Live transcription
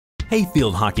Hey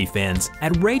field hockey fans,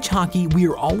 at Rage Hockey we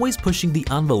are always pushing the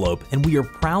envelope and we are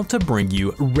proud to bring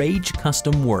you Rage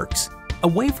Custom Works, a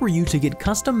way for you to get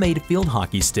custom-made field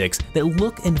hockey sticks that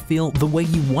look and feel the way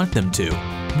you want them to.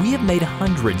 We have made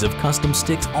hundreds of custom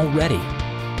sticks already.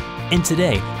 And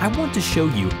today, I want to show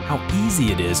you how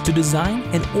easy it is to design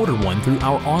and order one through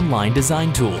our online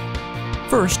design tool.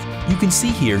 First, you can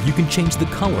see here you can change the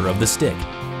color of the stick.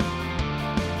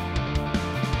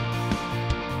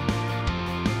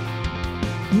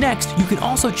 Next, you can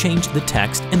also change the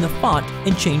text and the font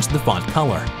and change the font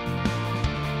color.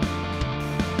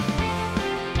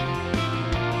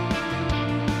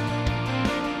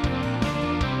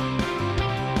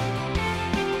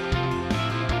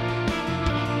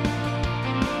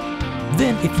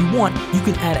 Then, if you want, you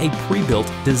can add a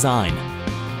pre-built design.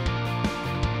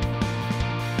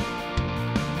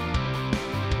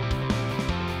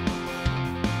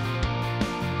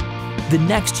 Then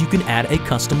next, you can add a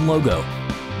custom logo.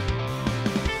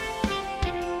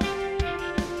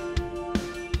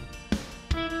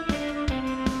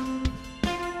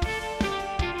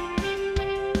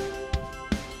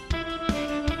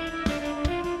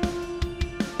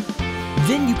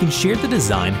 Then you can share the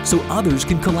design so others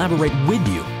can collaborate with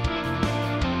you.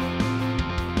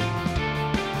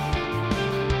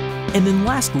 And then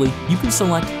lastly, you can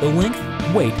select the length,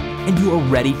 weight, and you are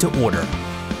ready to order.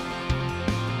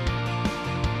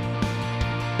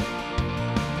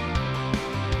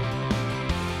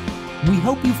 We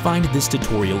hope you find this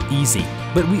tutorial easy,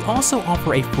 but we also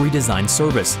offer a free design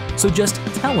service, so just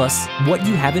tell us what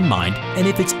you have in mind, and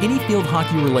if it's any field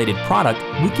hockey related product,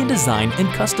 we can design and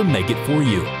custom make it for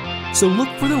you. So look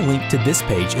for the link to this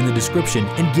page in the description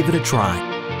and give it a try.